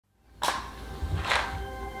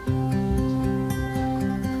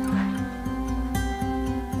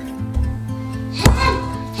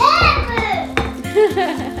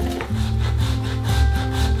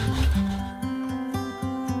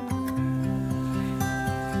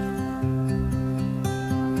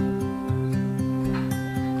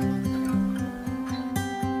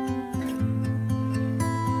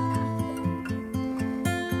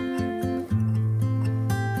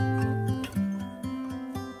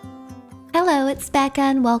Hello, it's Bekah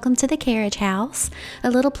and welcome to the Carriage House, a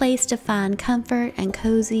little place to find comfort and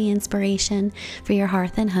cozy inspiration for your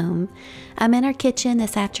hearth and home. I'm in our kitchen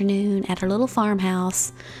this afternoon at our little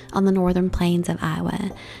farmhouse on the northern plains of Iowa.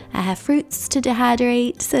 I have fruits to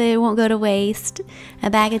dehydrate so they won't go to waste, a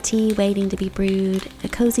bag of tea waiting to be brewed, a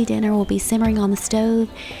cozy dinner will be simmering on the stove,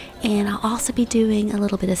 and I'll also be doing a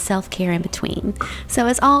little bit of self-care in between. So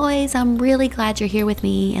as always, I'm really glad you're here with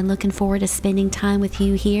me and looking forward to spending time with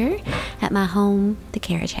you here at my home, the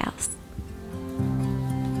Carriage House.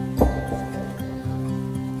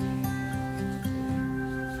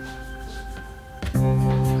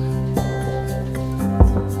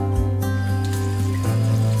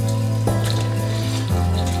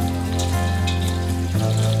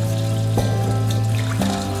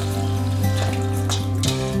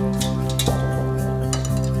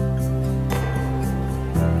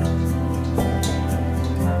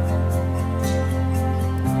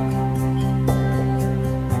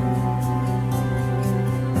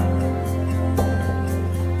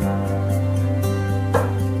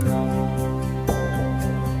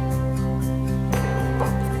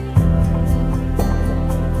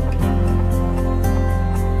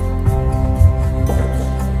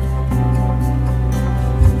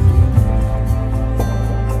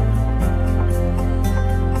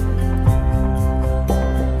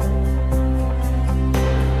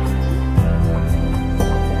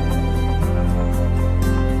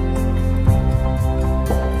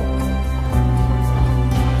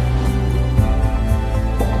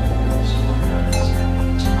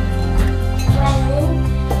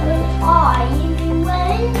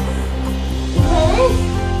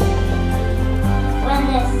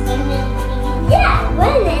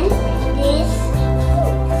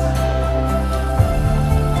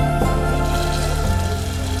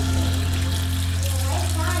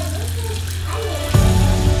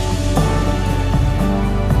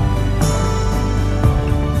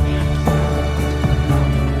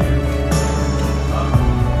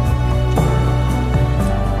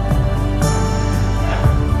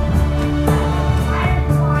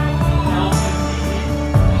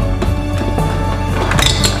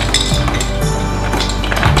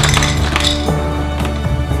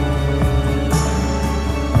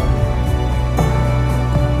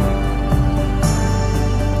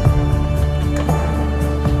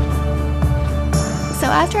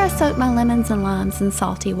 After I soak my lemons and limes in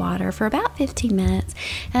salty water for about 15 minutes,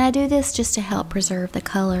 and I do this just to help preserve the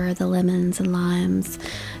color of the lemons and limes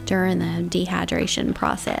during the dehydration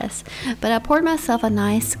process. But I poured myself a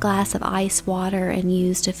nice glass of ice water and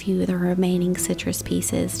used a few of the remaining citrus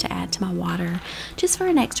pieces to add to my water, just for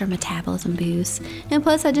an extra metabolism boost. And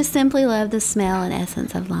plus, I just simply love the smell and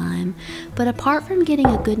essence of lime. But apart from getting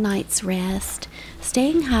a good night's rest,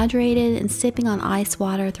 staying hydrated and sipping on ice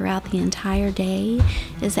water throughout the entire day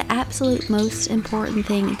is the absolute most important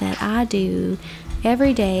thing that I do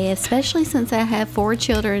every day, especially since I have 4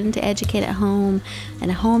 children to educate at home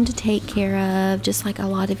and a home to take care of, just like a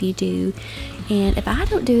lot of you do. And if I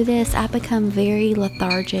don't do this, I become very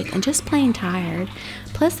lethargic and just plain tired.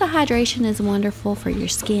 Plus, the hydration is wonderful for your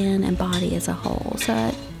skin and body as a whole. So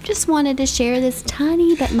I just wanted to share this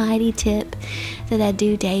tiny but mighty tip that I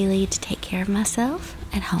do daily to take care of myself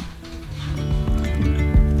at home.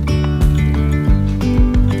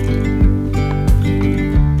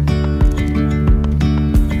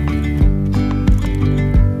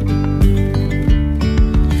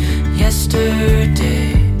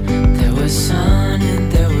 Yesterday there was sun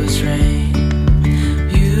and there was rain,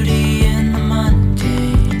 beauty in the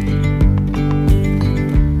mundane.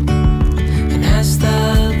 And as the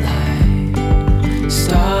light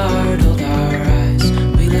startled our eyes,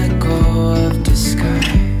 we let go of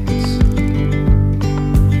disguise.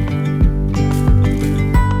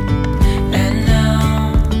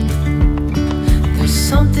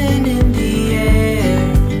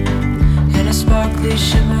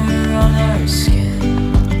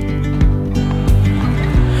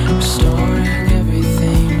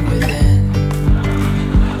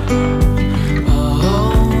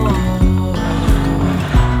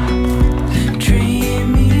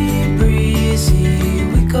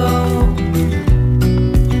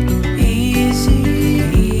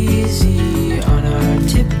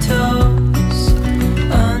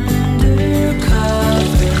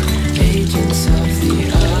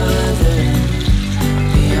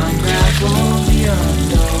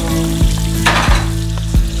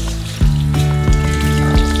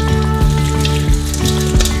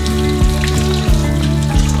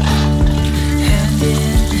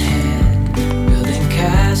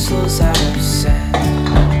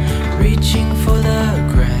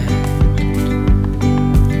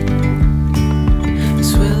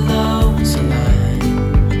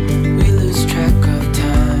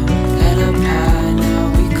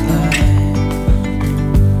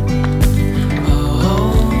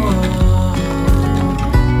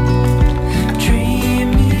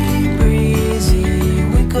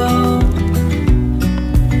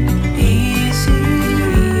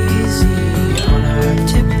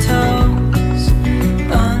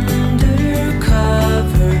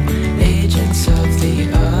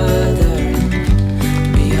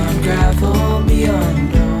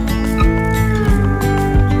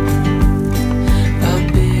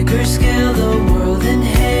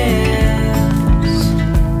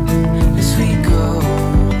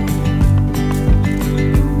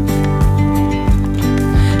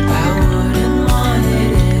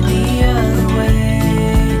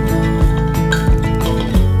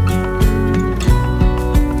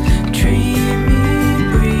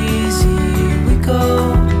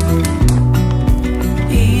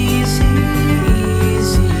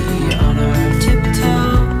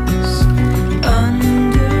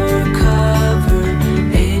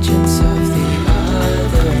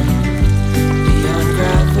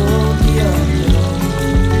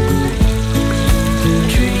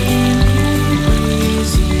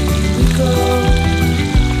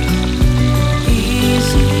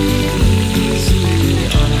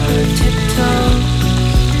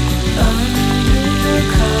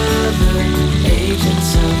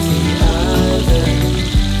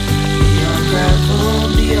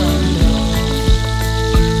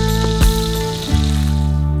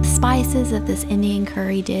 this Indian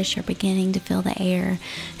curry dish are beginning to fill the air.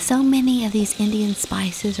 So many of these Indian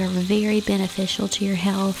spices are very beneficial to your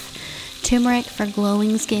health. Turmeric for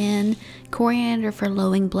glowing skin, coriander for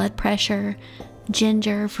lowering blood pressure,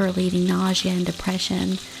 ginger for relieving nausea and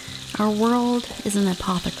depression. Our world is an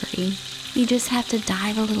apothecary. You just have to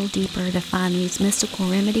dive a little deeper to find these mystical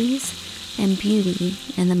remedies and beauty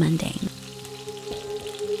in the mundane.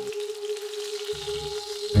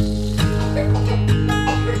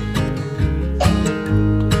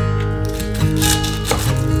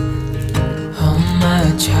 Oh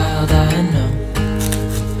my child, I know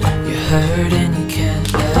you're hurt and you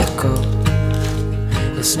can't let go.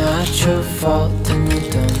 It's not your fault and you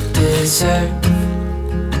don't deserve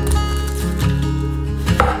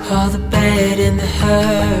all the bad and the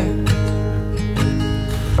hurt.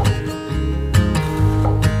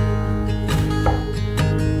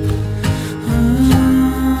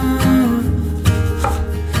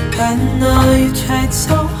 I know you tried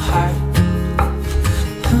so hard.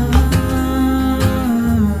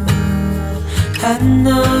 I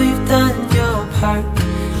know you've done your part.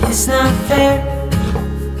 It's not fair.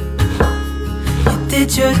 You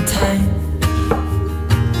did your time.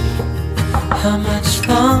 How much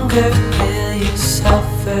longer will you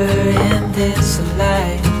suffer in this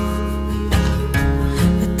life?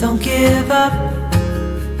 But don't give up.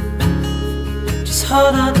 Just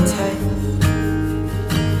hold on tight.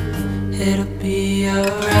 It'll be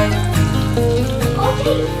alright.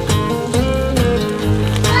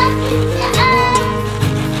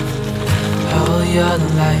 All your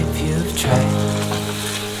life you've tried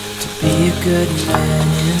to be a good man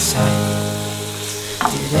inside.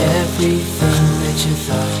 Did everything that you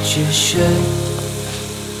thought you should.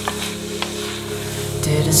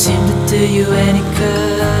 Didn't seem to do you any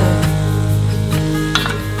good.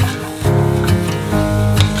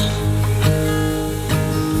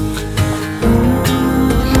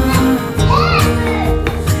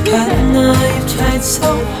 I know you've tried so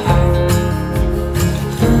hard.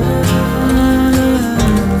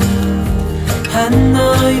 I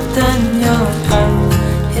know you've done your part.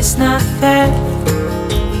 It's not fair.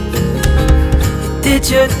 You did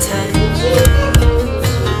your time.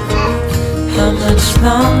 How much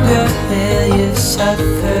longer will you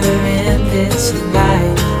suffer in this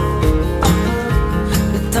life?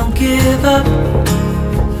 But don't give up.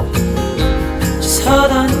 Just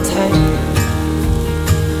hold on tight.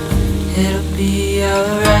 It'll be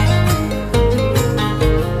alright.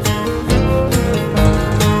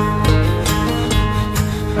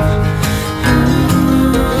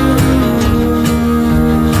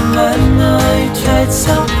 I know you tried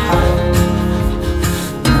so hard.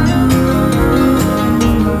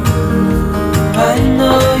 I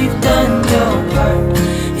know you've done your part.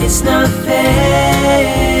 It's not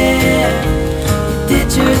fair. You did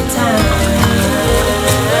your time.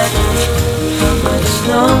 How much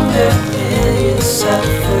longer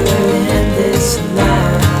suffer in this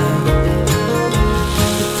life?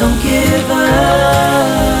 But don't give up.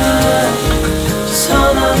 Just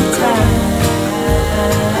hold on tight.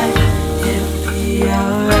 It'll be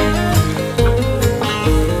alright.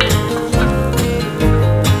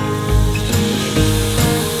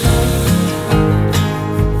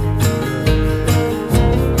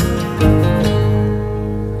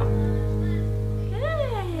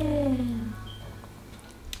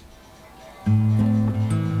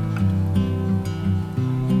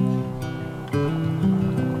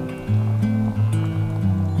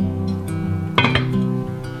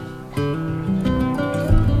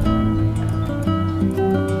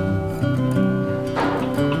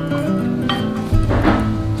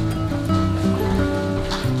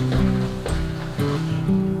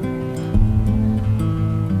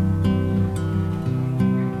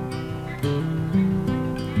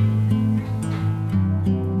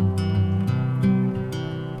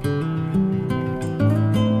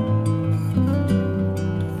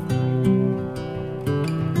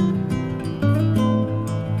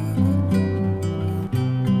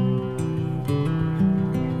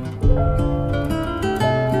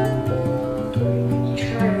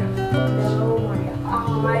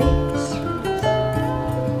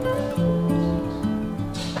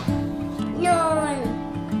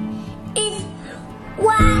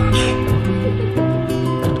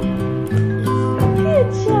 Good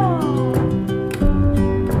job.